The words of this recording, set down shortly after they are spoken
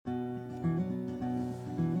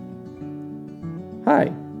Hi,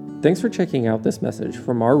 thanks for checking out this message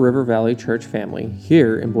from our River Valley Church family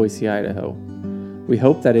here in Boise, Idaho. We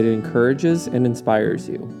hope that it encourages and inspires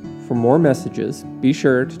you. For more messages, be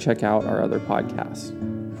sure to check out our other podcasts.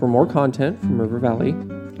 For more content from River Valley,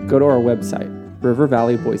 go to our website,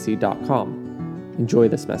 rivervalleyboise.com. Enjoy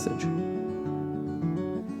this message.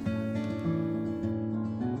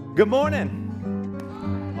 Good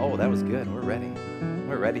morning. Oh, that was good. We're ready.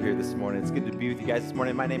 We're ready here this morning. It's good to be with you guys this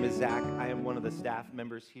morning. My name is Zach. I am one of the staff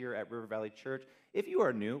members here at River Valley Church. If you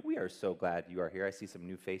are new, we are so glad you are here. I see some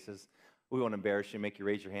new faces. We won't embarrass you, make you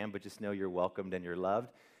raise your hand, but just know you're welcomed and you're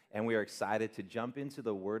loved. And we are excited to jump into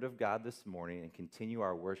the Word of God this morning and continue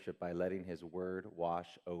our worship by letting His Word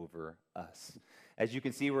wash over us. As you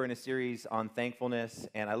can see, we're in a series on thankfulness,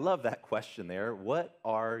 and I love that question there. What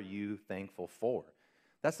are you thankful for?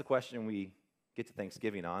 That's the question we get to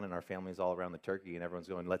Thanksgiving on, and our family's all around the turkey, and everyone's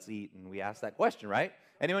going, let's eat, and we ask that question, right?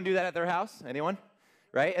 Anyone do that at their house? Anyone?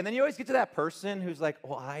 Right? And then you always get to that person who's like,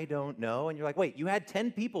 well, I don't know, and you're like, wait, you had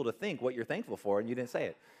 10 people to think what you're thankful for, and you didn't say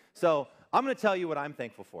it. So I'm going to tell you what I'm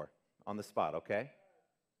thankful for on the spot, okay?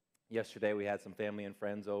 Yesterday, we had some family and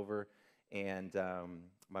friends over, and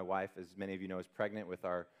my wife, as many of you know, is pregnant with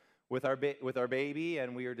our baby,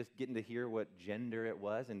 and we were just getting to hear what gender it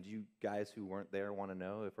was. And you guys who weren't there want to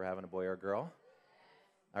know if we're having a boy or a girl?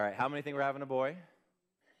 All right, how many think we're having a boy?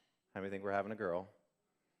 How many think we're having a girl?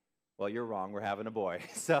 Well, you're wrong. We're having a boy.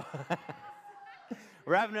 So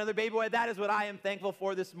we're having another baby boy. That is what I am thankful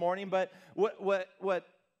for this morning. But what we're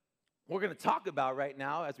going to talk about right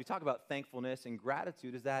now, as we talk about thankfulness and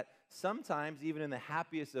gratitude, is that sometimes, even in the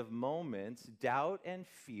happiest of moments, doubt and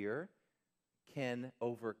fear can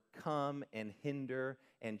overcome and hinder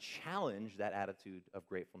and challenge that attitude of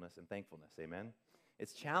gratefulness and thankfulness. Amen?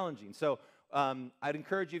 It's challenging. So I'd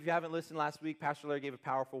encourage you, if you haven't listened last week, Pastor Larry gave a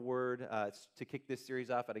powerful word to kick this series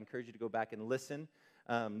off. I'd encourage you to go back and listen.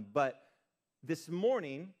 But this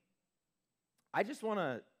morning, I just want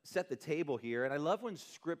to set the table here. And I love when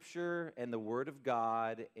Scripture and the Word of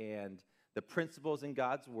God and the principles in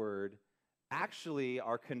God's Word actually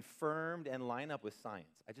are confirmed and line up with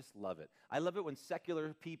science. I just love it. I love it when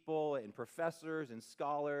secular people and professors and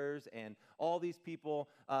scholars and all these people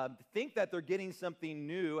think that they're getting something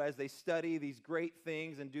new as they study these great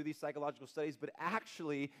things and do these psychological studies, but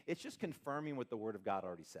actually it's just confirming what the Word of God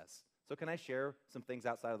already says. So can I share some things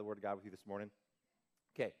outside of the Word of God with you this morning?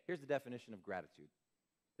 Okay, here's the definition of gratitude.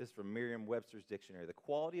 This is from Merriam-Webster's dictionary. The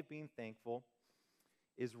quality of being thankful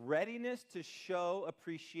is readiness to show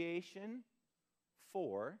appreciation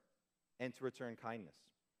for and to return kindness.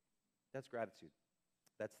 That's gratitude.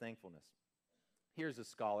 That's thankfulness. Here's a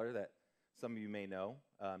scholar that some of you may know,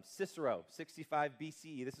 Cicero, 65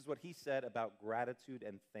 BCE. This is what he said about gratitude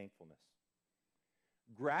and thankfulness.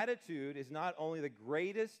 Gratitude is not only the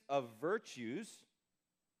greatest of virtues,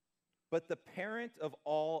 but the parent of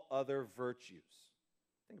all other virtues.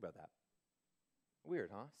 Think about that.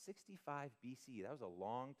 Weird, huh? 65 BCE. That was a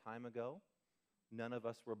long time ago. None of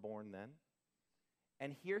us were born then.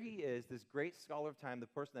 And here he is, this great scholar of time, the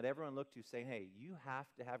person that everyone looked to, saying, hey, you have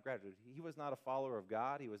to have gratitude. He was not a follower of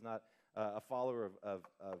God. He was not a follower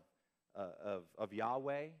of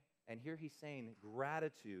Yahweh. And here he's saying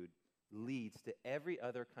gratitude leads to every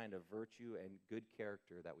other kind of virtue and good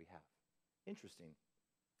character that we have. Interesting.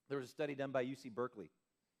 There was a study done by UC Berkeley,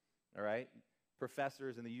 all right?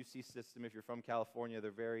 Professors in the UC system, if you're from California, they're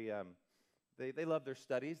very, they love their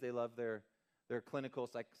studies. They love their clinical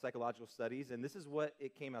psychological studies, and this is what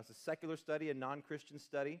it came out. It's a secular study, a non-Christian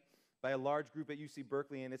study by a large group at UC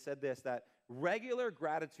Berkeley, and it said this, that regular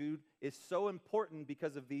gratitude is so important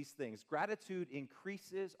because of these things. Gratitude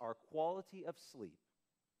increases our quality of sleep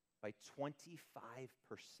by 25%. Is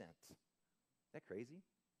that crazy?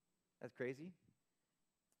 That's crazy.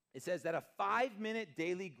 It says that a 5-minute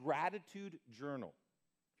daily gratitude journal,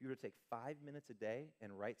 if you were to take 5 minutes a day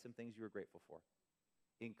and write some things you were grateful for,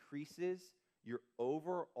 increases your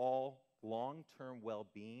overall long-term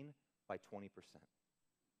well-being by 20%.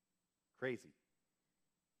 Crazy.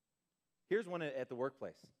 Here's one at the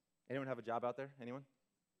workplace. Anyone have a job out there? Anyone?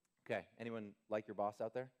 Okay. Anyone like your boss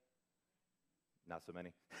out there? Not so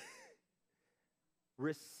many.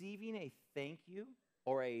 Receiving a thank you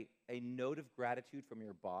or a note of gratitude from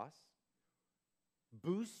your boss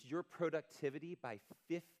boosts your productivity by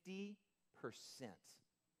 50%.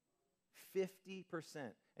 50%.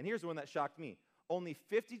 And here's one that shocked me. Only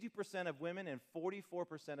 52% of women and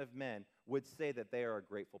 44% of men would say that they are a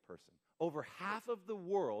grateful person. Over half of the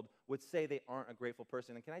world would say they aren't a grateful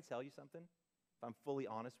person. And can I tell you something? If I'm fully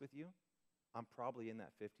honest with you, I'm probably in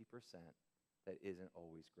that 50% that isn't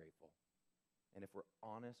always grateful. And if we're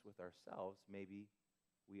honest with ourselves, maybe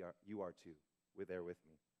you are too. there with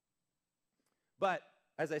me. But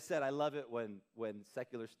as I said, I love it when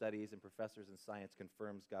secular studies and professors in science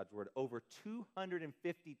confirms God's word. Over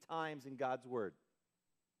 250 times in God's word,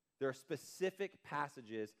 there are specific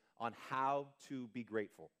passages on how to be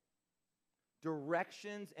grateful.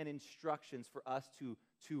 Directions and instructions for us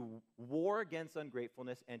to war against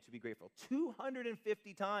ungratefulness and to be grateful.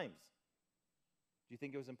 250 times. Do you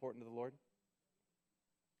think it was important to the Lord?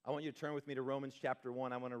 I want you to turn with me to Romans chapter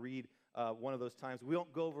 1. I want to read one of those times. We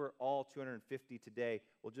won't go over all 250 today.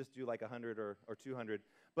 We'll just do like 100 or 200.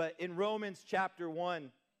 But in Romans chapter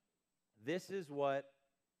 1, this is what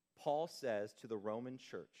Paul says to the Roman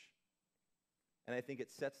church. And I think it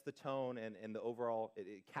sets the tone and the overall,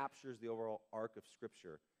 it captures the overall arc of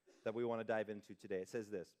Scripture that we want to dive into today. It says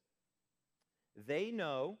this: they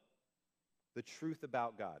know the truth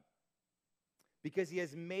about God because he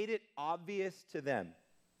has made it obvious to them.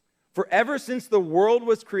 For ever since the world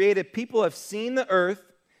was created, people have seen the earth,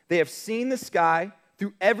 they have seen the sky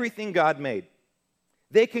through everything God made.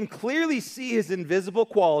 They can clearly see his invisible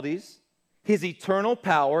qualities, his eternal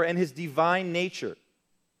power, and his divine nature.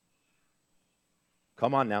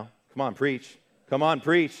 Come on now. Come on, preach. Come on,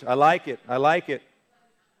 preach. I like it. I like it.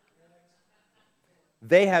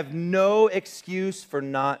 They have no excuse for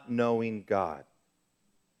not knowing God.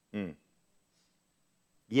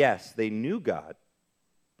 Yes, they knew God,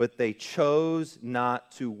 but they chose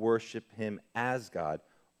not to worship him as God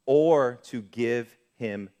or to give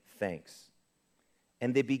him thanks.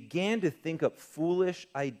 And they began to think up foolish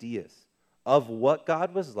ideas of what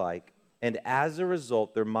God was like, and as a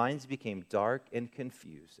result, their minds became dark and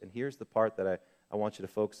confused. And here's the part that I want you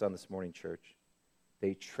to focus on this morning, church.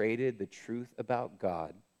 They traded the truth about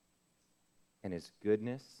God and his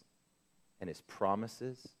goodness and his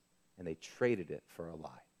promises, and they traded it for a lie.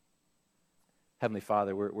 Heavenly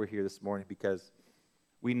Father, we're here this morning because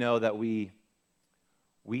we know that we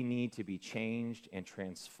need to be changed and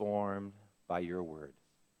transformed by your word.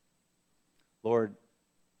 Lord,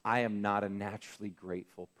 I am not a naturally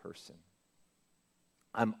grateful person.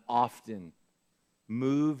 I'm often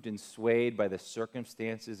moved and swayed by the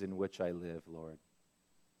circumstances in which I live, Lord.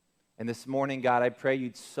 And this morning, God, I pray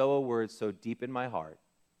you'd sow a word so deep in my heart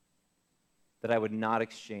that I would not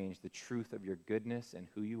exchange the truth of your goodness and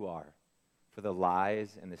who you are for the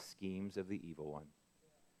lies and the schemes of the evil one.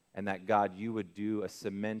 And that, God, you would do a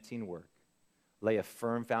cementing work, lay a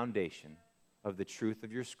firm foundation of the truth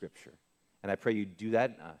of your scripture. And I pray you do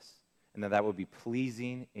that in us, and that would be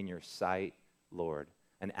pleasing in your sight, Lord,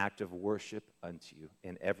 an act of worship unto you.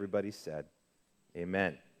 And everybody said,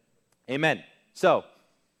 amen. Amen. So,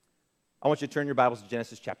 I want you to turn your Bibles to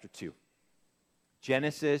Genesis chapter 2.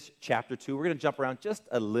 Genesis chapter 2. We're going to jump around just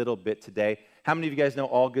a little bit today. How many of you guys know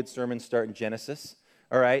all good sermons start in Genesis?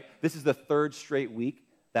 All right. This is the third straight week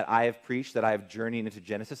that I have preached, that I have journeyed into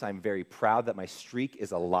Genesis. I'm very proud that my streak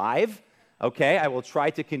is alive. Okay. I will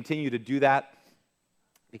try to continue to do that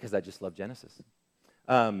because I just love Genesis.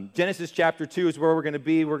 Genesis chapter 2 is where we're going to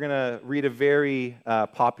be. We're going to read a very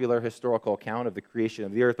popular historical account of the creation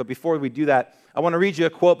of the earth. But before we do that, I want to read you a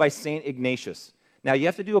quote by St. Ignatius. Now, you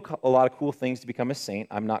have to do a lot of cool things to become a saint.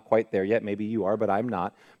 I'm not quite there yet. Maybe you are, but I'm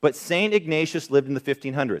not. But St. Ignatius lived in the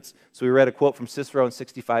 1500s. So we read a quote from Cicero in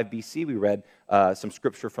 65 BC. We read some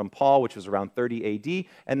scripture from Paul, which was around 30 AD.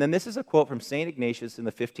 And then this is a quote from St. Ignatius in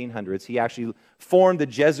the 1500s. He actually formed the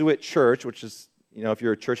Jesuit church, which is, you know, if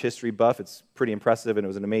you're a church history buff, it's pretty impressive, and it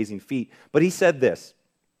was an amazing feat. But he said this: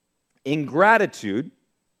 ingratitude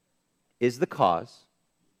is the cause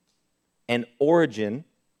and origin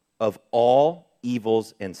of all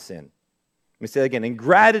evils and sin. Let me say that again.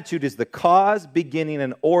 Ingratitude is the cause, beginning,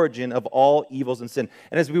 and origin of all evils and sin.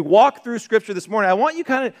 And as we walk through Scripture this morning, I want you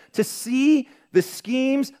kind of to see the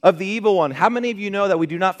schemes of the evil one. How many of you know that we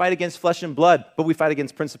do not fight against flesh and blood, but we fight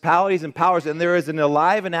against principalities and powers, and there is an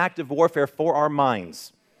alive and active warfare for our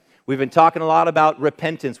minds? We've been talking a lot about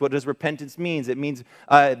repentance. What does repentance mean? It means,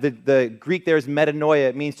 the Greek there is metanoia.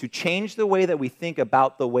 It means to change the way that we think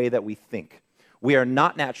about the way that we think. We are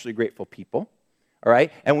not naturally grateful people. All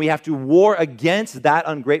right? And we have to war against that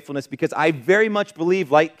ungratefulness, because I very much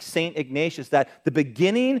believe, like St. Ignatius, that the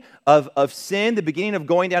beginning of sin, the beginning of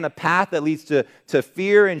going down a path that leads to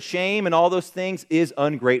fear and shame and all those things is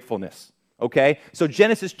ungratefulness. Okay? So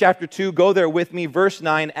Genesis chapter 2, go there with me. Verse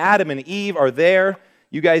 9, Adam and Eve are there.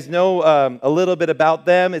 You guys know a little bit about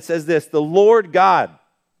them. It says this: the Lord God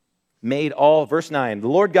made all, verse 9, the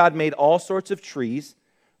Lord God made all sorts of trees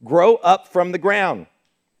grow up from the ground,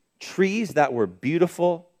 trees that were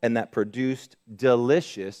beautiful and that produced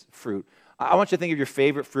delicious fruit. I want you to think of your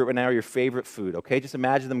favorite fruit right now or your favorite food, okay? Just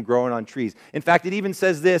imagine them growing on trees. In fact, it even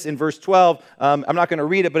says this in verse 12. I'm not going to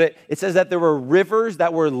read it, but it says that there were rivers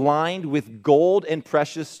that were lined with gold and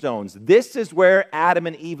precious stones. This is where Adam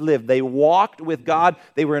and Eve lived. They walked with God.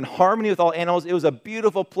 They were in harmony with all animals. It was a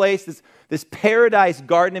beautiful place, this paradise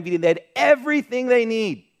garden of Eden. They had everything they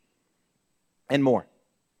need and more.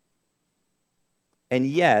 And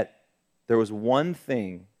yet, there was one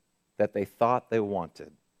thing that they thought they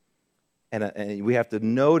wanted. And we have to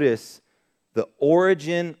notice the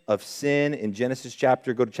origin of sin in Genesis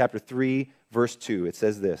chapter. Go to chapter 3, verse 2. It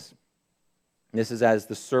says this. This is as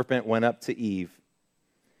the serpent went up to Eve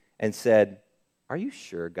and said, "Are you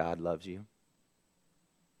sure God loves you?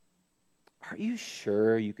 Are you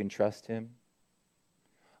sure you can trust him?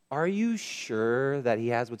 Are you sure that he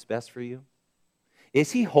has what's best for you?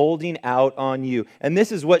 Is he holding out on you?" And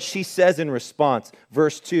this is what she says in response.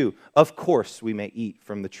 Verse 2, "Of course we may eat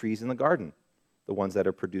from the trees in the garden, the ones that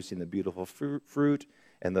are producing the beautiful fruit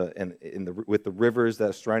with the rivers that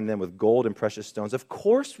are surrounding them with gold and precious stones. Of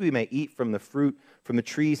course we may eat from the fruit from the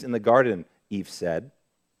trees in the garden," Eve said.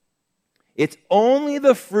 "It's only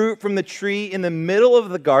the fruit from the tree in the middle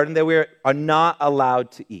of the garden that we are not allowed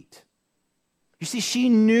to eat." You see, she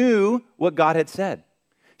knew what God had said.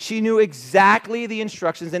 She knew exactly the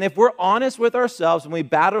instructions. And if we're honest with ourselves when we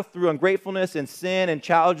battle through ungratefulness and sin and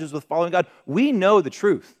challenges with following God, we know the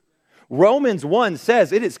truth. Romans 1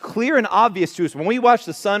 says it is clear and obvious to us. When we watch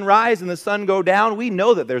the sun rise and the sun go down, we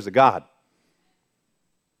know that there's a God.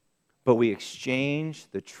 But we exchange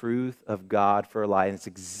the truth of God for a lie. And it's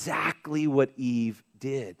exactly what Eve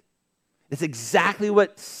did. It's exactly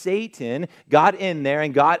what Satan got in there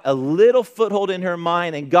and got a little foothold in her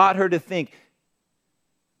mind and got her to think,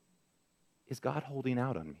 is God holding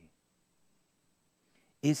out on me?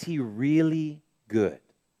 Is he really good?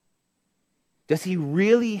 Does he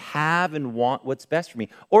really have and want what's best for me?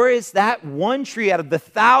 Or is that one tree out of the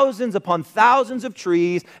thousands upon thousands of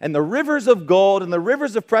trees and the rivers of gold and the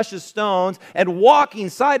rivers of precious stones and walking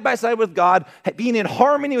side by side with God, being in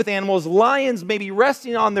harmony with animals, lions maybe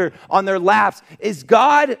resting on their laps? Is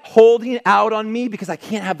God holding out on me because I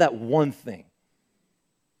can't have that one thing?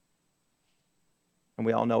 And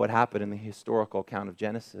we all know what happened in the historical account of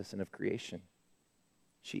Genesis and of creation.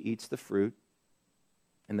 She eats the fruit,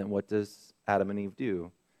 and then what does Adam and Eve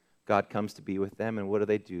do? God comes to be with them, and what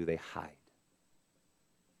do? They hide.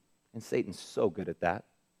 And Satan's so good at that.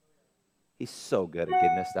 He's so good at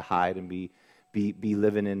getting us to hide and be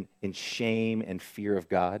living in shame and fear of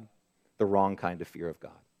God, the wrong kind of fear of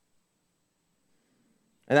God.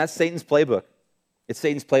 And that's Satan's playbook. It's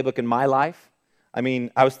Satan's playbook in my life. I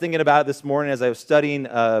mean, I was thinking about it this morning as I was studying,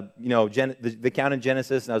 the account in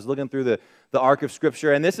Genesis, and I was looking through the arc of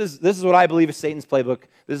Scripture, and this is what I believe is Satan's playbook.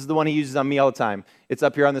 This is the one he uses on me all the time. It's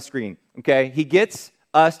up here on the screen, okay? He gets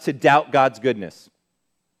us to doubt God's goodness.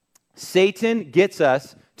 Satan gets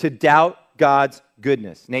us to doubt God's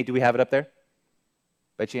goodness. Nate, do we have it up there?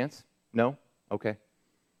 By chance? No? Okay.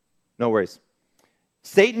 No worries.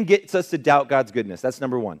 Satan gets us to doubt God's goodness. That's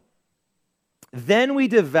number one. Then we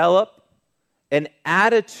develop an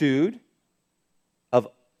attitude of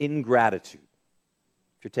ingratitude.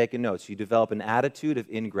 If you're taking notes, you develop an attitude of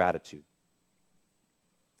ingratitude.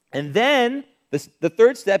 And then the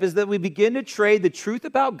third step is that we begin to trade the truth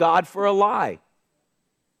about God for a lie.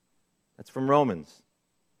 That's from Romans.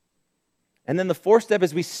 And then the fourth step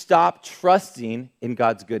is we stop trusting in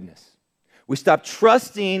God's goodness. We stop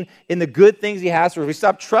trusting in the good things he has for us. We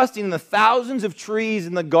stop trusting in the thousands of trees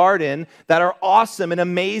in the garden that are awesome and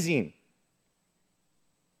amazing.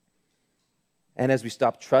 And as we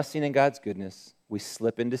stop trusting in God's goodness, we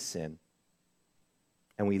slip into sin,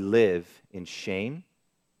 and we live in shame,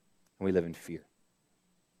 and we live in fear.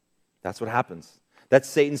 That's what happens. That's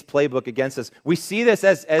Satan's playbook against us. We see this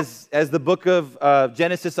as the book of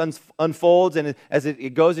Genesis unfolds, and as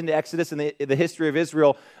it goes into Exodus and the history of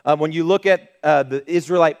Israel. When you look at the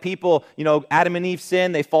Israelite people, Adam and Eve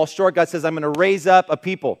sin, they fall short. God says, I'm going to raise up a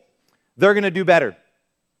people. They're going to do better.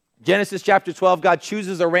 Genesis chapter 12, God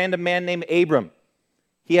chooses a random man named Abram.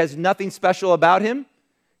 He has nothing special about him.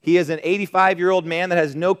 He is an 85-year-old man that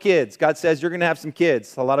has no kids. God says, you're going to have some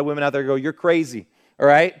kids. A lot of women out there go, you're crazy, all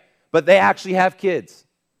right? But they actually have kids.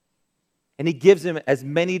 And he gives him as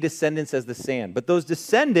many descendants as the sand. But those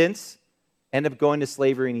descendants end up going to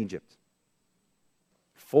slavery in Egypt.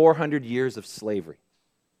 400 years of slavery.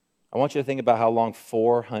 I want you to think about how long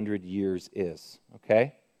 400 years is,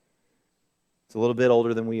 okay? It's a little bit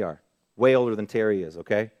older than we are. Way older than Terry is,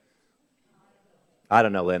 okay? I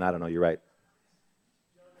don't know, Lynn. I don't know. You're right.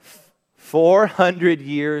 400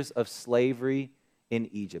 years of slavery in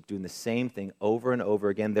Egypt, doing the same thing over and over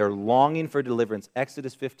again. They're longing for deliverance.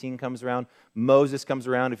 Exodus 15 comes around. Moses comes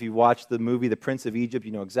around. If you watch the movie The Prince of Egypt,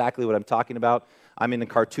 you know exactly what I'm talking about. I'm in the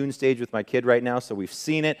cartoon stage with my kid right now, so we've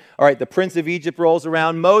seen it. All right, the Prince of Egypt rolls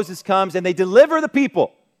around. Moses comes, and they deliver the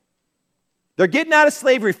people. They're getting out of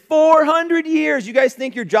slavery 400 years. You guys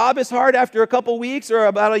think your job is hard after a couple weeks or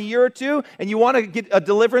about a year or two, and you want to get a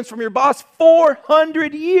deliverance from your boss?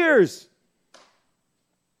 400 years.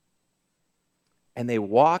 And they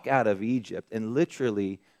walk out of Egypt, and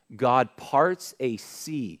literally, God parts a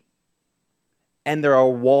sea. And there are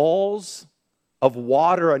walls of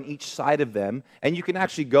water on each side of them. And you can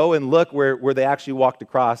actually go and look where they actually walked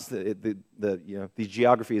across. The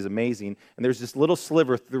geography is amazing. And there's this little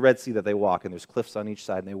sliver through the Red Sea that they walk, and there's cliffs on each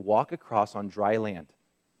side. And they walk across on dry land.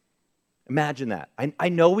 Imagine that. I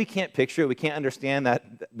know we can't picture it. We can't understand that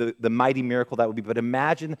the mighty miracle that would be. But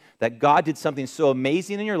imagine that God did something so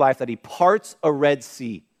amazing in your life that he parts a Red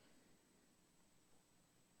Sea.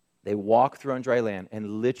 They walk through on dry land,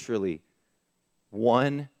 and literally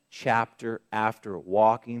one chapter after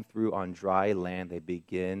walking through on dry land, they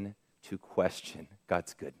begin to question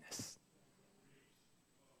God's goodness.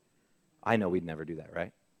 I know we'd never do that,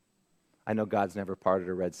 right? I know God's never parted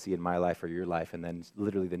a Red Sea in my life or your life, and then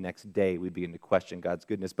literally the next day we begin to question God's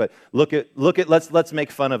goodness. But let's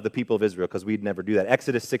make fun of the people of Israel, because we'd never do that.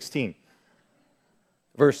 Exodus 16,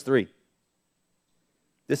 verse 3.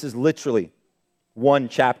 This is literally one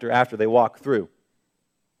chapter after they walk through.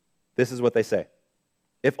 This is what they say.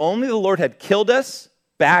 If only the Lord had killed us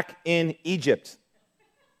back in Egypt.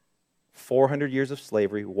 400 years of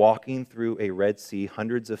slavery, walking through a Red Sea,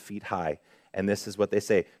 hundreds of feet high. And this is what they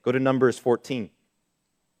say. Go to Numbers 14.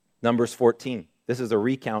 Numbers 14. This is a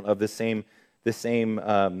recount of the same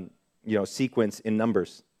sequence in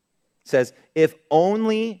Numbers. It says, if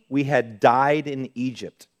only we had died in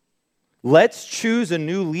Egypt. Let's choose a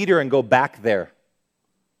new leader and go back there.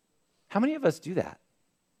 How many of us do that?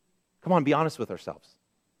 Come on, be honest with ourselves.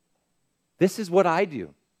 This is what I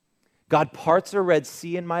do. God parts a Red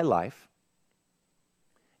Sea in my life.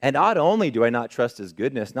 And not only do I not trust his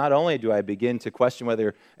goodness, not only do I begin to question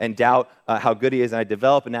whether and doubt how good he is, and I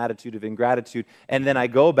develop an attitude of ingratitude, and then I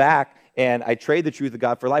go back and I trade the truth of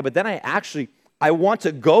God for a lie, but then I want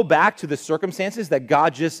to go back to the circumstances that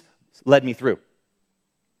God just led me through.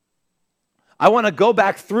 I want to go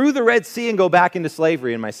back through the Red Sea and go back into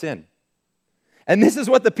slavery and my sin. And this is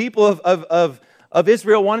what the people of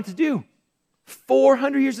Israel wanted to do.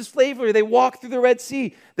 400 years of slavery. They walk through the Red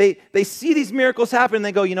Sea. They see these miracles happen, and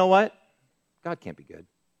they go, you know what? God can't be good.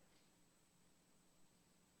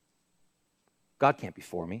 God can't be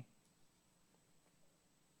for me.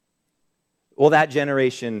 Well, that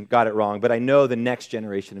generation got it wrong, but I know the next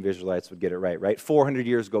generation of Israelites would get it right? 400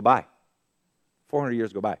 years go by. 400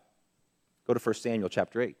 years go by. Go to 1 Samuel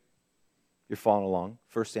chapter 8. You're following along.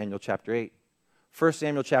 1 Samuel chapter 8. 1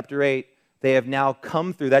 Samuel chapter 8, they have now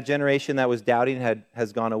come through. That generation that was doubting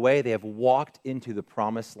has gone away. They have walked into the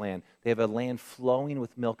promised land. They have a land flowing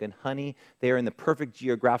with milk and honey. They are in the perfect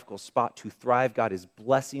geographical spot to thrive. God is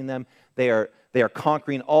blessing them. They are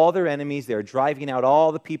conquering all their enemies. They are driving out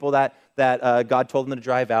all the people that God told them to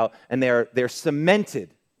drive out. And they're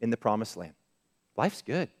cemented in the promised land. Life's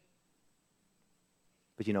good.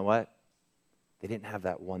 But you know what? They didn't have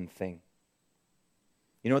that one thing.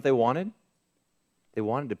 You know what they wanted? They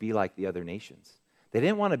wanted to be like the other nations. They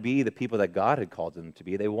didn't want to be the people that God had called them to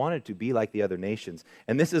be. They wanted to be like the other nations.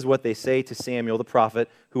 And this is what they say to Samuel, the prophet,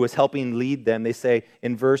 who was helping lead them. They say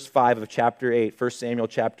in verse 5 of chapter 8, 1 Samuel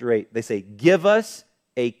chapter 8, they say, give us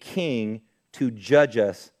a king to judge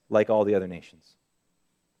us like all the other nations.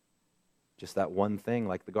 Just that one thing,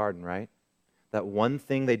 like the garden, right? That one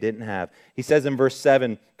thing they didn't have. He says in verse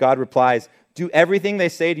 7, God replies, do everything they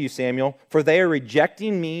say to you, Samuel, for they are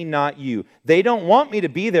rejecting me, not you. They don't want me to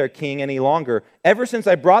be their king any longer. Ever since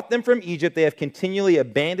I brought them from Egypt, they have continually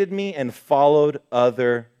abandoned me and followed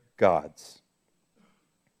other gods.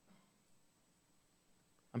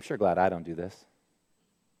 I'm sure glad I don't do this.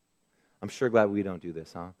 I'm sure glad we don't do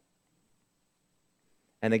this, huh?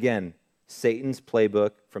 And again, Satan's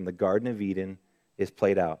playbook from the Garden of Eden is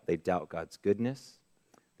played out. They doubt God's goodness.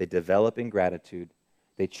 They develop ingratitude.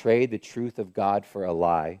 They trade the truth of God for a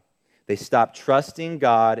lie. They stop trusting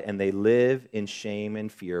God, and they live in shame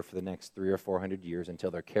and fear for the next 300 or 400 years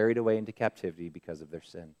until they're carried away into captivity because of their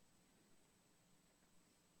sin.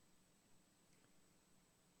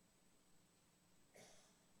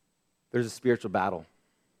 There's a spiritual battle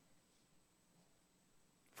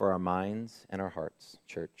for our minds and our hearts,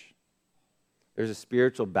 church. There's a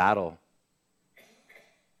spiritual battle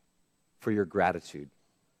for your gratitude.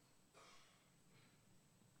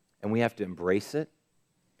 And we have to embrace it,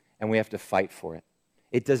 and we have to fight for it.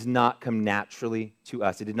 It does not come naturally to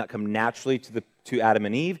us. It did not come naturally to Adam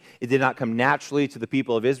and Eve. It did not come naturally to the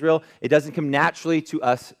people of Israel. It doesn't come naturally to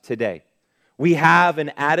us today. We have an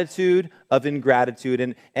attitude of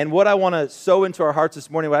ingratitude. And what I want to sow into our hearts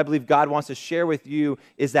this morning, what I believe God wants to share with you,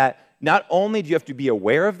 is that not only do you have to be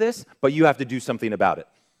aware of this, but you have to do something about it.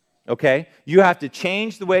 Okay? You have to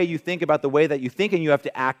change the way you think about the way that you think, and you have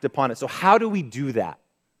to act upon it. So how do we do that?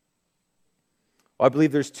 Well, I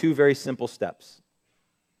believe there's two very simple steps.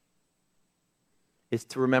 It's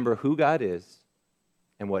to remember who God is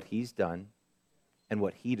and what He's done and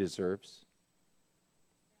what He deserves.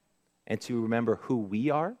 And to remember who we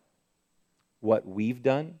are, what we've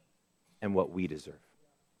done, and what we deserve.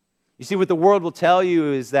 You see, what the world will tell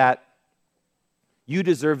you is that you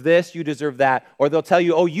deserve this, you deserve that. Or they'll tell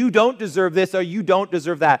you, oh, you don't deserve this, or you don't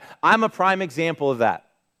deserve that. I'm a prime example of that.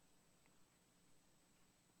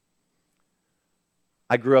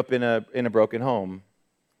 I grew up in a broken home.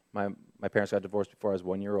 My parents got divorced before I was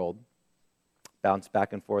 1 year old. Bounced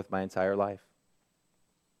back and forth my entire life.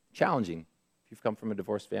 Challenging. If you've come from a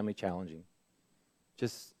divorced family, challenging.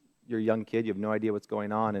 Just, you're a young kid, you have no idea what's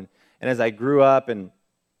going on. And as I grew up and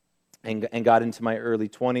got into my early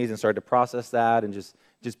 20s and started to process that and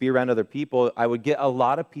just be around other people, I would get a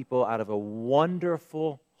lot of people out of a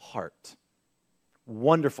wonderful heart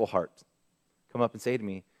come up and say to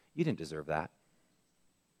me, you didn't deserve that.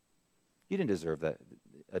 You didn't deserve that,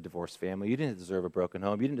 a divorced family. You didn't deserve a broken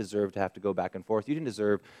home. You didn't deserve to have to go back and forth. You didn't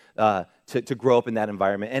deserve to grow up in that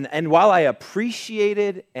environment. And while I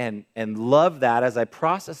appreciated and love that, as I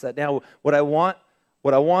process that now, what I want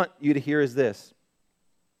you to hear is this.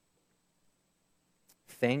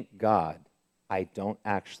 Thank God I don't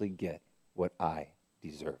actually get what I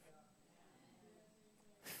deserve.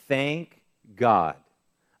 Thank God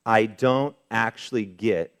I don't actually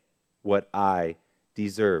get what I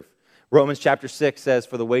deserve. Romans chapter 6 says,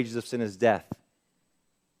 for the wages of sin is death.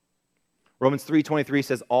 Romans 3:23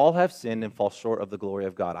 says, all have sinned and fall short of the glory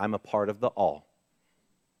of God. I'm a part of the all.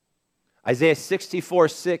 Isaiah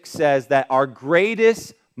 64:6 says that our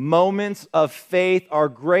greatest moments of faith, our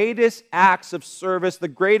greatest acts of service, the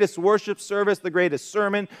greatest worship service, the greatest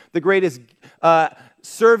sermon, the greatest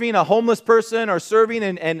serving a homeless person or serving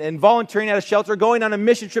and volunteering at a shelter, going on a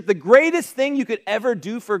mission trip, the greatest thing you could ever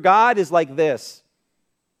do for God is like this.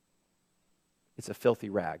 It's a filthy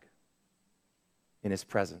rag in His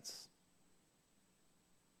presence.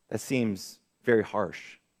 That seems very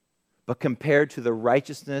harsh. But compared to the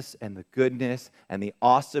righteousness and the goodness and the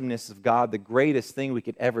awesomeness of God, the greatest thing we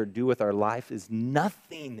could ever do with our life is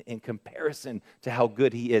nothing in comparison to how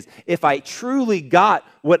good He is. If I truly got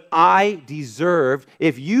what I deserved,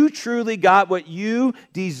 if you truly got what you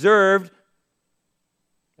deserved,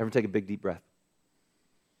 everyone take a big deep breath.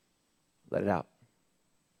 Let it out.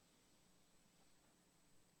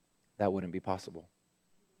 That wouldn't be possible.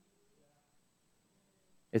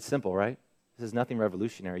 It's simple, right? This is nothing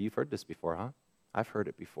revolutionary. You've heard this before, huh? I've heard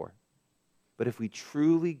it before. But if we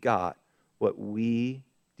truly got what we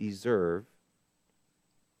deserve,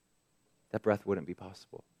 that breath wouldn't be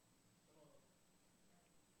possible.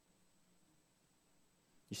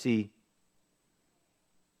 You see,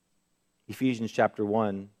 Ephesians chapter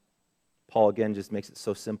 1, Paul again just makes it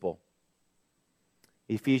so simple.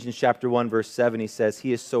 Ephesians chapter 1, verse 7, he says,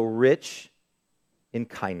 He is so rich in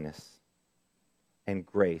kindness and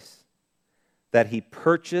grace that He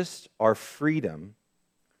purchased our freedom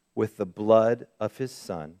with the blood of His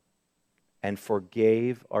Son and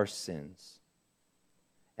forgave our sins.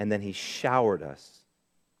 And then He showered us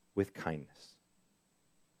with kindness.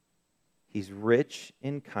 He's rich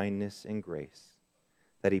in kindness and grace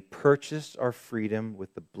that He purchased our freedom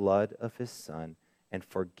with the blood of His Son and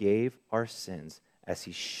forgave our sins as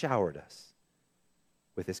He showered us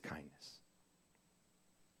with His kindness.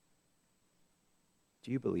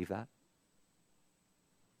 Do you believe that?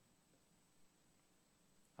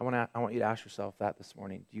 I want you to ask yourself that this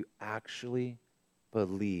morning. Do you actually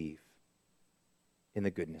believe in the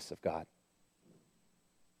goodness of God?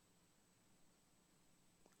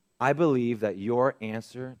 I believe that your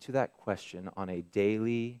answer to that question on a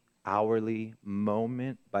daily, hourly,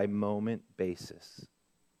 moment-by-moment basis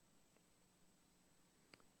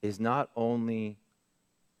is not only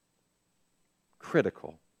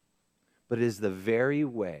critical, but it is the very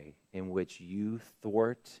way in which you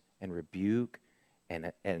thwart and rebuke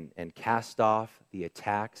and cast off the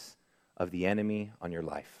attacks of the enemy on your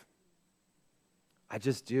life. I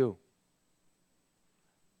just do.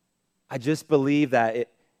 I just believe that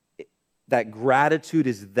that gratitude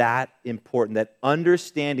is that important, that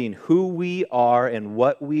understanding who we are and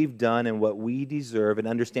what we've done and what we deserve, and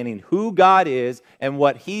understanding who God is and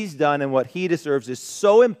what He's done and what He deserves is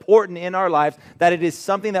so important in our lives that it is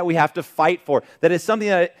something that we have to fight for, that is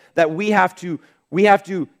something that we have to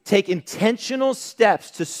take intentional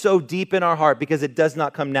steps to sow deep in our heart, because it does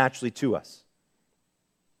not come naturally to us.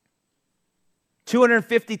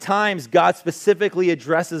 250 times God specifically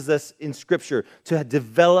addresses us in Scripture to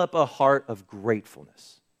develop a heart of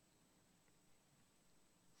gratefulness.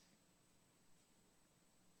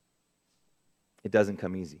 It doesn't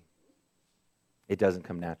come easy. It doesn't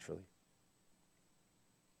come naturally.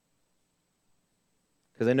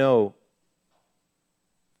 Because I know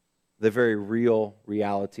the very real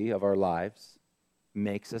reality of our lives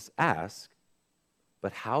makes us ask,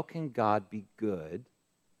 but how can God be good?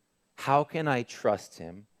 How can I trust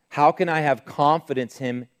Him? How can I have confidence in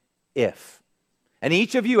Him if? And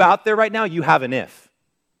each of you out there right now, you have an if.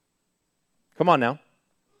 Come on now.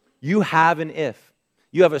 You have an if.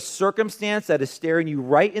 You have a circumstance that is staring you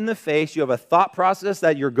right in the face. You have a thought process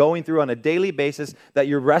that you're going through on a daily basis, that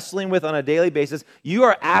you're wrestling with on a daily basis. You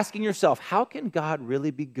are asking yourself, how can God really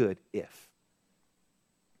be good if?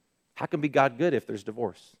 How can God be good if there's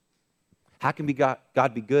divorce? How can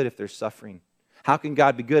God be good if there's suffering? How can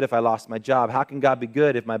God be good if I lost my job? How can God be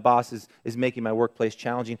good if my boss is making my workplace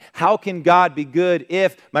challenging? How can God be good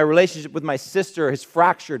if my relationship with my sister is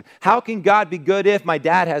fractured? How can God be good if my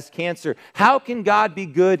dad has cancer? How can God be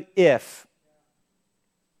good if?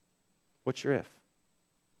 What's your if?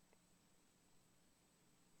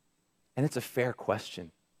 And it's a fair question.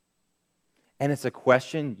 And it's a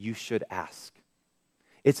question you should ask.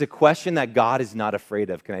 It's a question that God is not afraid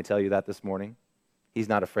of. Can I tell you that this morning? He's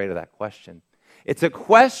not afraid of that question. It's a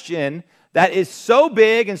question that is so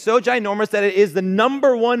big and so ginormous that it is the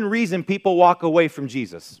number one reason people walk away from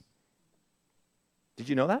Jesus. Did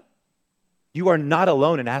you know that? You are not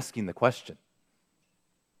alone in asking the question.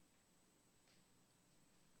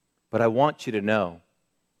 But I want you to know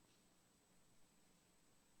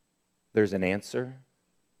there's an answer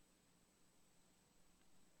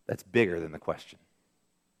that's bigger than the question.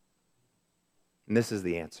 And this is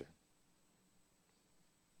the answer.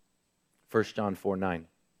 1 John 4:9.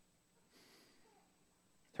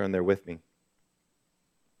 Turn there with me.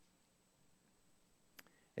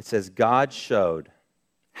 It says, God showed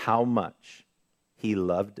how much He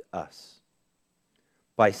loved us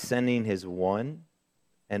by sending His one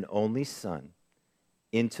and only Son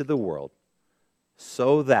into the world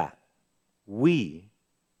so that we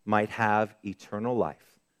might have eternal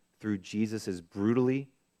life through Jesus' brutally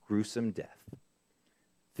gruesome death.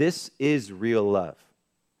 This is real love.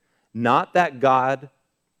 Not that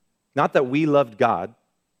we loved God,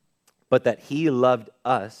 but that He loved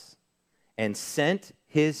us and sent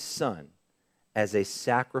His Son as a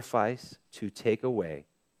sacrifice to take away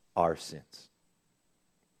our sins.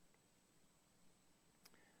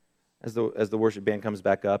 As the worship band comes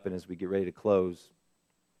back up and as we get ready to close,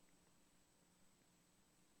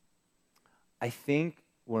 I think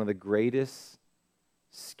one of the greatest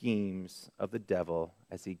schemes of the devil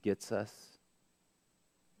as he gets us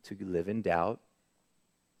to live in doubt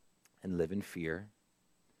and live in fear,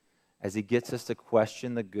 as he gets us to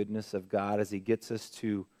question the goodness of God, as he gets us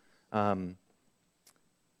to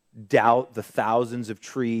doubt the thousands of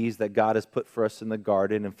trees that God has put for us in the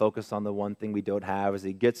garden and focus on the one thing we don't have, as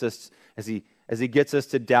he gets us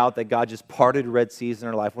to doubt that God just parted Red Seas in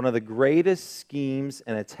our life. One of the greatest schemes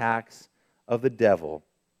and attacks of the devil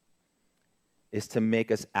is to make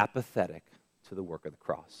us apathetic to the work of the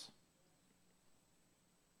cross.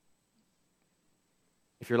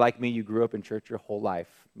 If you're like me, you grew up in church your whole life,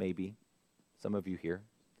 maybe, some of you here,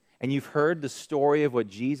 and you've heard the story of what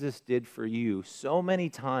Jesus did for you so many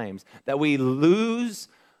times that we lose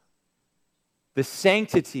the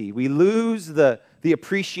sanctity, we lose the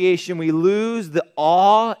appreciation, we lose the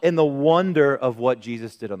awe and the wonder of what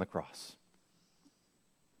Jesus did on the cross.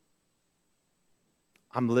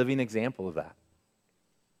 I'm a living example of that.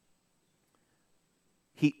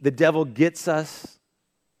 The devil gets us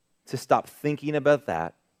to stop thinking about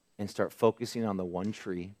that and start focusing on the one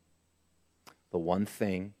tree, the one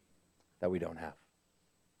thing that we don't have.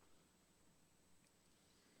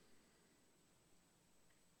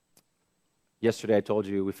 Yesterday I told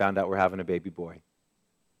you we found out we're having a baby boy.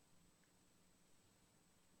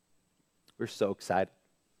 We're so excited.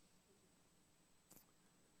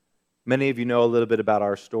 Many of you know a little bit about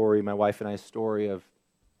our story, my wife and I's story of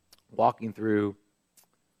walking through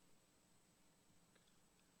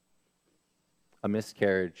a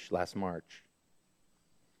miscarriage last March.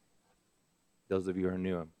 Those of you who are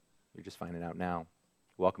new, you're just finding out now.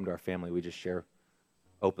 welcome to our family. We just share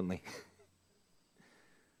openly.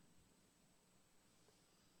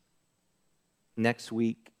 Next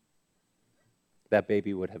week, that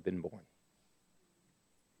baby would have been born.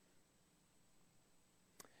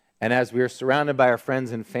 And as we were surrounded by our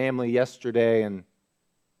friends and family yesterday, and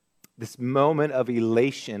this moment of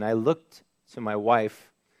elation, I looked to my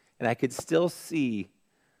wife, and I could still see,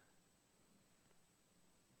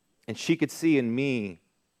 and she could see in me,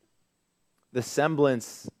 the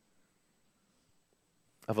semblance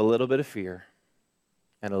of a little bit of fear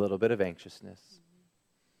and a little bit of anxiousness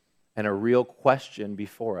and a real question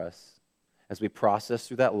before us as we process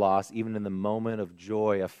through that loss, even in the moment of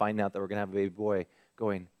joy of finding out that we're going to have a baby boy,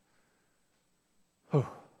 going, oh.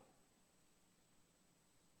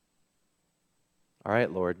 All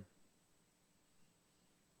right, Lord.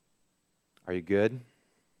 Are you good?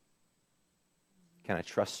 Can I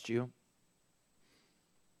trust you?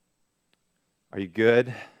 Are you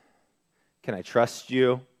good? Can I trust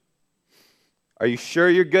you? Are you sure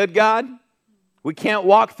you're good, God? We can't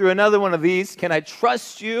walk through another one of these. Can I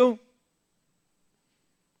trust you?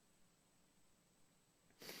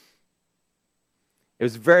 It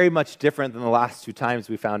was very much different than the last two times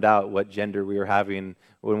we found out what gender we were having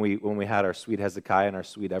when we had our sweet Hezekiah and our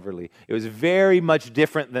sweet Everly. It was very much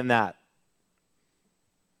different than that.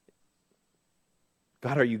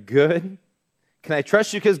 God, are you good? Can I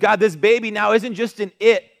trust you? Because God, this baby now isn't just an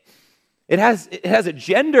it. It has a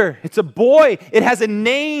gender. It's a boy. It has a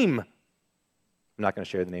name. I'm not going to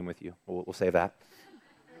share the name with you. We'll save that.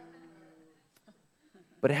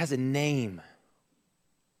 But it has a name.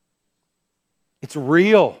 It's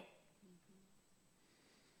real.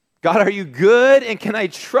 God, are you good? And can I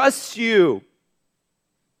trust you?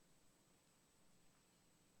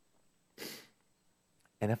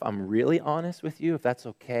 And if I'm really honest with you, if that's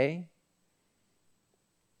okay,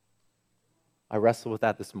 I wrestled with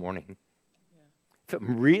that this morning. Yeah. If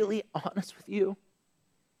I'm really honest with you,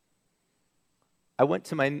 I went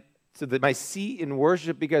to my seat in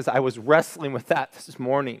worship because I was wrestling with that this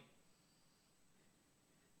morning.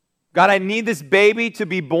 God, I need this baby to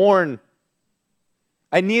be born.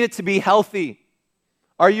 I need it to be healthy.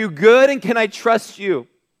 Are you good, and can I trust you?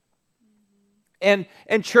 And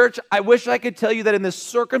church, I wish I could tell you that in the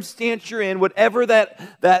circumstance you're in, whatever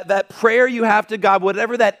that prayer you have to God,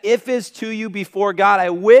 whatever that if is to you before God, I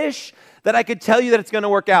wish that I could tell you that it's going to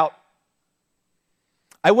work out.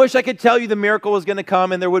 I wish I could tell you the miracle was going to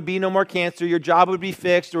come and there would be no more cancer, your job would be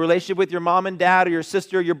fixed, the relationship with your mom and dad or your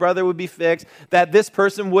sister or your brother would be fixed, that this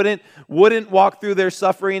person wouldn't walk through their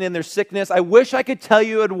suffering and their sickness. I wish I could tell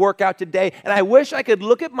you it would work out today. And I wish I could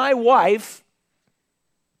look at my wife,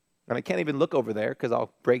 and I can't even look over there because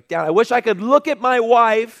I'll break down. I wish I could look at my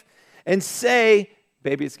wife and say,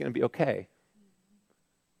 baby, it's going to be okay.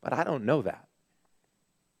 But I don't know that.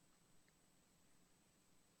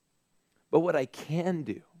 But what I can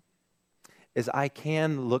do is I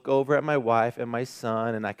can look over at my wife and my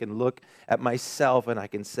son, and I can look at myself and I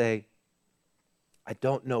can say, I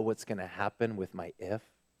don't know what's going to happen with my if,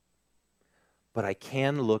 but I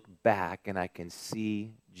can look back and I can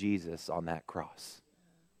see Jesus on that cross.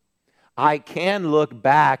 I can look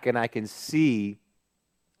back and I can see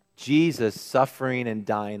Jesus suffering and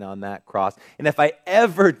dying on that cross. And if I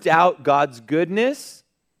ever doubt God's goodness,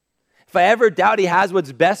 if I ever doubt He has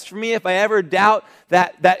what's best for me, if I ever doubt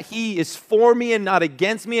that He is for me and not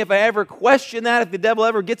against me, if I ever question that, if the devil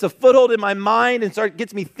ever gets a foothold in my mind and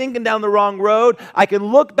gets me thinking down the wrong road, I can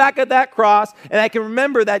look back at that cross and I can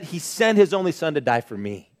remember that He sent His only Son to die for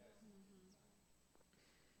me.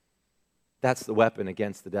 That's the weapon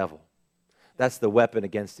against the devil. That's the weapon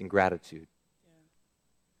against ingratitude.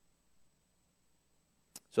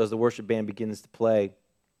 So as the worship band begins to play,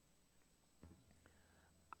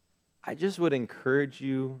 I just would encourage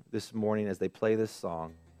you this morning as they play this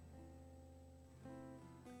song,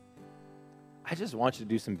 I just want you to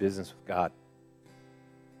do some business with God.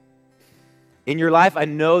 In your life, I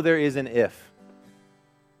know there is an if.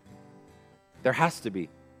 There has to be.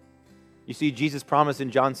 You see, Jesus promised in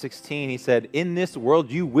John 16, He said, in this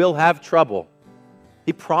world you will have trouble.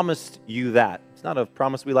 He promised you that. It's not a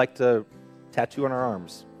promise we like to tattoo on our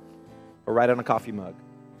arms or write on a coffee mug.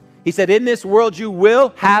 He said, in this world you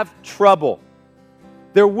will have trouble.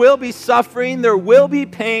 There will be suffering. There will be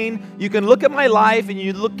pain. You can look at my life and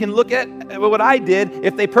you can look at what I did.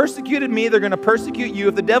 If they persecuted me, they're going to persecute you.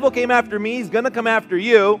 If the devil came after me, he's going to come after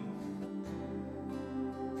you.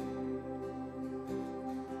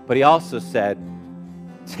 But He also said,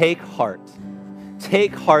 take heart.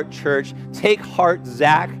 Take heart, church. Take heart,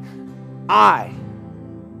 Zach. I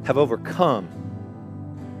have overcome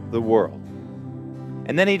the world.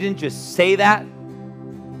 And then He didn't just say that.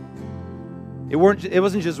 It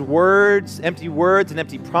wasn't just words, empty words and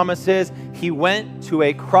empty promises. He went to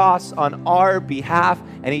a cross on our behalf,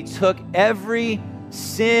 and he took every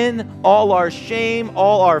sin, all our shame,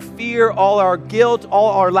 all our fear, all our guilt,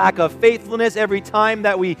 all our lack of faithfulness, every time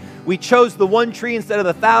that we chose the one tree instead of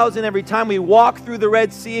the 1,000, every time we walked through the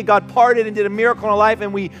Red Sea, God parted and did a miracle in our life,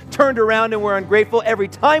 and we turned around and were ungrateful. Every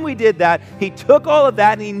time we did that, he took all of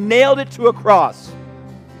that and he nailed it to a cross.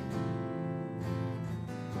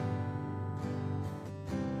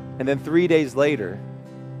 And then 3 days later,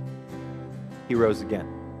 he rose again.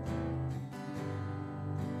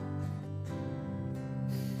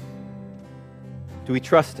 Do we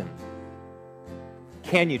trust him?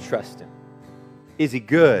 Can you trust him? Is he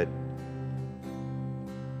good?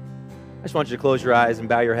 I just want you to close your eyes and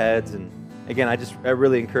bow your heads. And again, I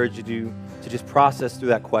really encourage you to just process through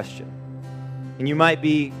that question. And you might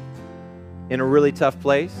be in a really tough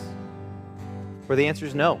place where the answer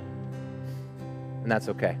is no. And that's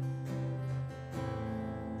okay.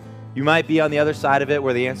 You might be on the other side of it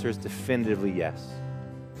where the answer is definitively yes.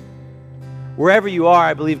 Wherever you are,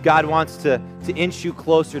 I believe God wants to inch you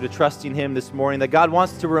closer to trusting him this morning, that God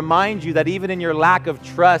wants to remind you that even in your lack of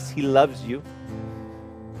trust, he loves you.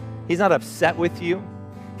 He's not upset with you.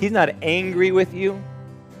 He's not angry with you.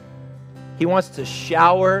 He wants to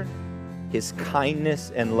shower his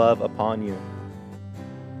kindness and love upon you.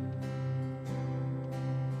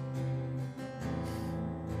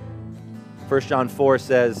 First John 4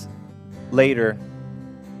 says, later,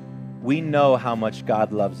 we know how much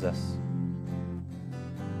God loves us,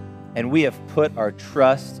 and we have put our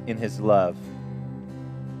trust in his love.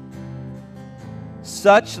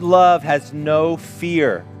 Such love has no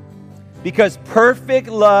fear, because perfect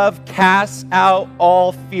love casts out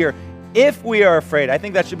all fear. If we are afraid, I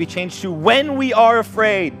think that should be changed to when we are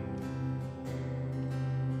afraid.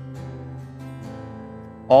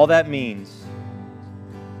 All that means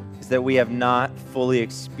is that we have not fully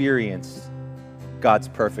experienced God's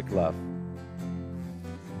perfect love.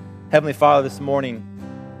 Heavenly Father, this morning,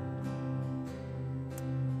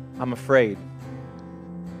 I'm afraid.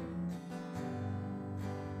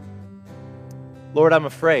 Lord, I'm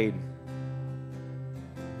afraid.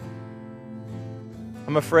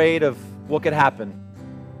 I'm afraid of what could happen.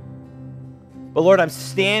 But Lord, I'm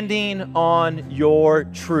standing on your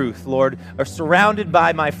truth, Lord. I'm surrounded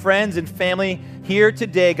by my friends and family here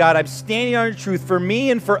today, God. I'm standing on your truth for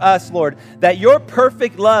me and for us, Lord, that your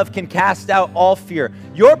perfect love can cast out all fear.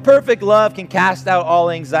 Your perfect love can cast out all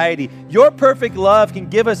anxiety. Your perfect love can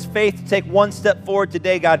give us faith to take one step forward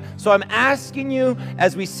today, God. So I'm asking you,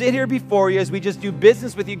 as we sit here before you, as we just do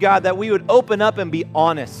business with you, God, that we would open up and be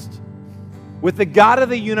honest with the God of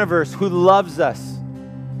the universe who loves us,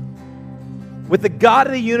 with the God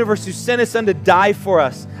of the universe who sent his son to die for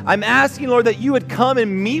us. I'm asking, Lord, that you would come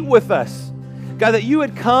and meet with us. God, that you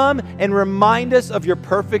would come and remind us of your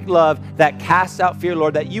perfect love that casts out fear,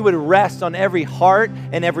 Lord, that you would rest on every heart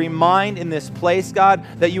and every mind in this place, God,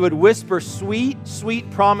 that you would whisper sweet, sweet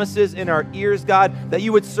promises in our ears, God, that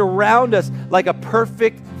you would surround us like a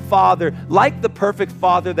perfect Father, like the perfect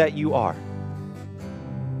Father that you are.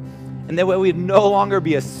 And that we would no longer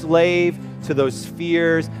be a slave to those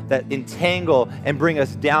fears that entangle and bring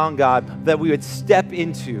us down, God, that we would step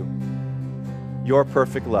into your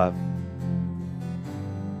perfect love.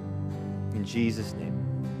 In Jesus' name,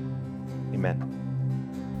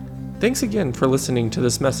 amen. Thanks again for listening to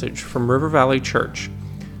this message from River Valley Church.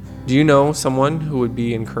 Do you know someone who would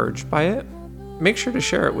be encouraged by it? Make sure to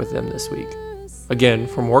share it with them this week. Again,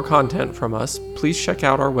 for more content from us, please check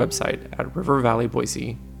out our website at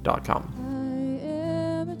rivervalleyboise.com.